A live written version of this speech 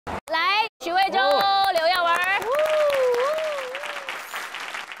来，许魏洲、刘耀文。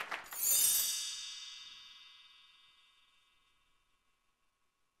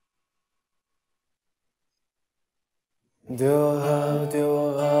对我好，对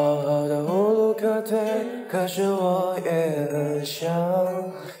我好，好到无路可退。可是我也很想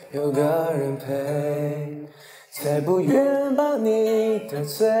有个人陪，才不愿把你得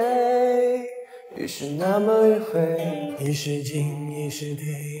罪。于是那么迂回，一时惊一时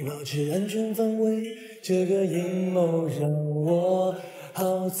退，保持安全氛围。这个阴谋让我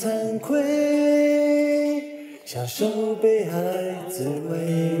好惭愧，享受被爱滋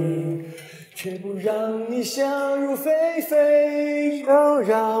味。却不让你想入非非，都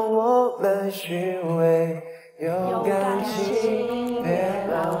让我们虚伪，有感情别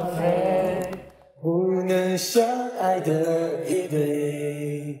浪费，不能相爱的一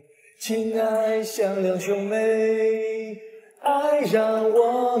对，情爱像两兄妹，爱让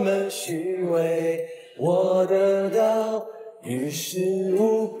我们虚伪，我得到于事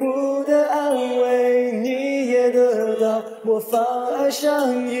无补的安慰，你也得到模仿爱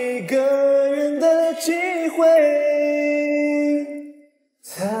上一个人的机会。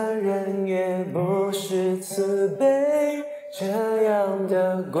残忍也不是慈悲，这样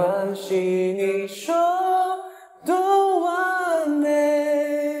的关系你说多完美。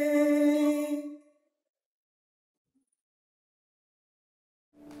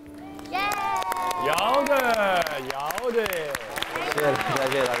摇的，摇的，谢谢大家，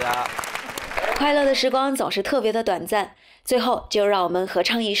谢谢大家。快乐的时光总是特别的短暂，最后就让我们合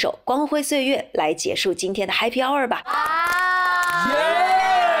唱一首《光辉岁月》来结束今天的 Happy Hour 吧。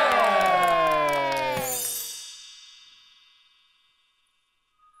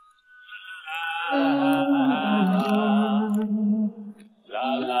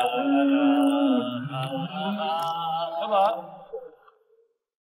Come on。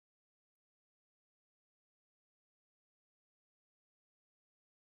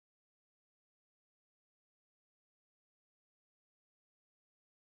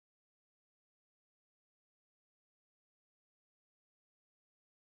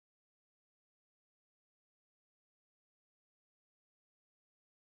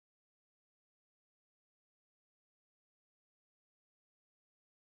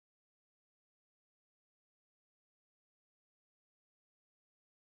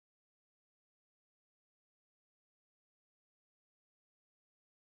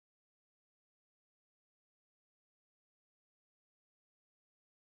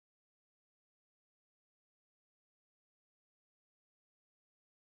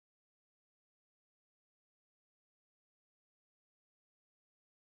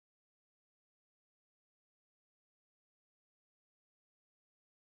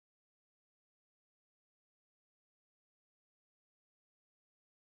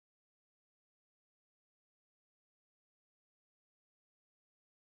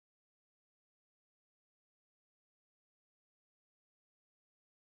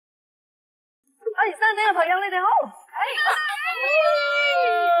山頂嘅朋友，你哋好。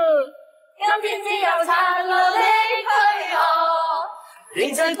今天只有殘留的軀殼，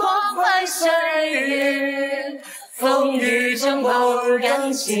凝在光輝歲月，風雨中抱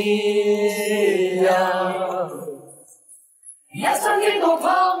緊自由。一生經過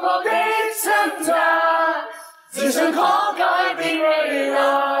彷徨的掙扎，只想可改變未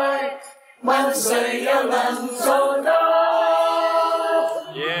來，問誰又能做到？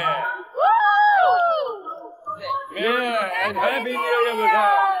 Yeah, and Happy New Year，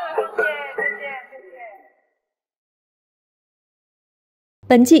 各位。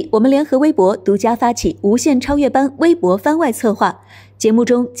本季我们联合微博独家发起无限超越班微博番外策划，节目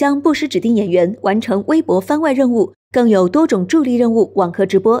中将不时指定演员完成微博番外任务，更有多种助力任务、网课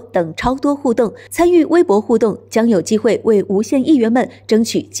直播等超多互动。参与微博互动将有机会为无限艺员们争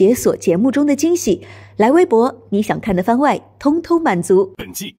取解锁节目中的惊喜。来微博，你想看的番外通通满足。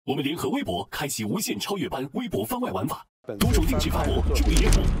本季我们联合微博开启无限超越班微博番外玩法。 多种定制发博、助力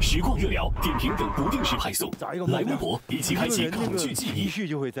任务、实况热聊、点评等不定时派送。来微博，一起开启港剧记忆。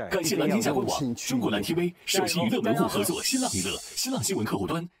感谢蓝天下官网、中国蓝 TV、首席娱乐门户合作新浪娱乐、新浪新闻客户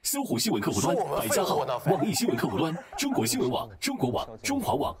端、搜狐新闻客户端、百家号、网易新闻客户端、中国新闻网、中国网、中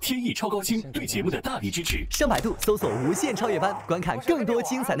华网、天翼超高清对节目的大力支持。上百度搜索“无限超越班”，观看更多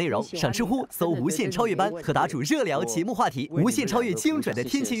精彩内容。上知乎搜“无限超越班”，和答主热聊节目话题。无限超越精准的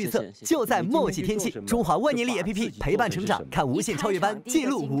天气预测，就在墨迹天气。中华万年历 APP 陪伴成长，看无限超越班，记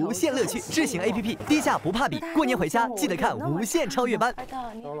录无限乐趣。智行 APP 低价不怕比，过年回家记得看无限超越班。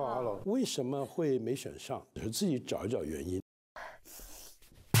Hello， 为什么会没选上？是自己找一找原因。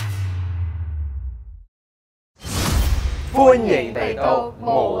歡迎嚟到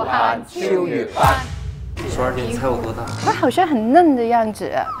無限超越班。12點，你猜我多大？他好像很嫩的样子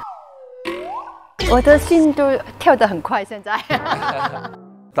啊，我的心都跳得很快。现在，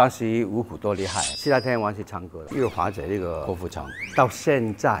当时吴普多厉害，四大天王是唱歌的，乐华者那个郭富城，到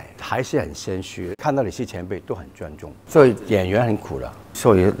现在还是很谦虚，看到你是前辈都很尊重，所以演员很苦了，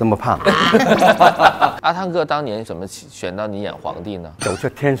所以那么胖。阿汤哥当年怎么选到你演皇帝呢？走出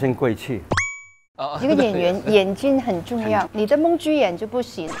天生贵气。一个演员眼睛很重要，你的蒙猪眼就不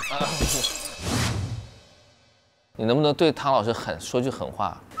行。你能不能对汤老师说句狠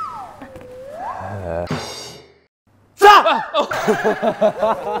话？炸！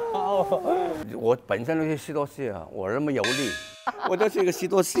我本身就是西多士啊，我那么有力，我就是一个西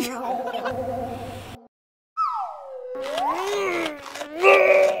多士。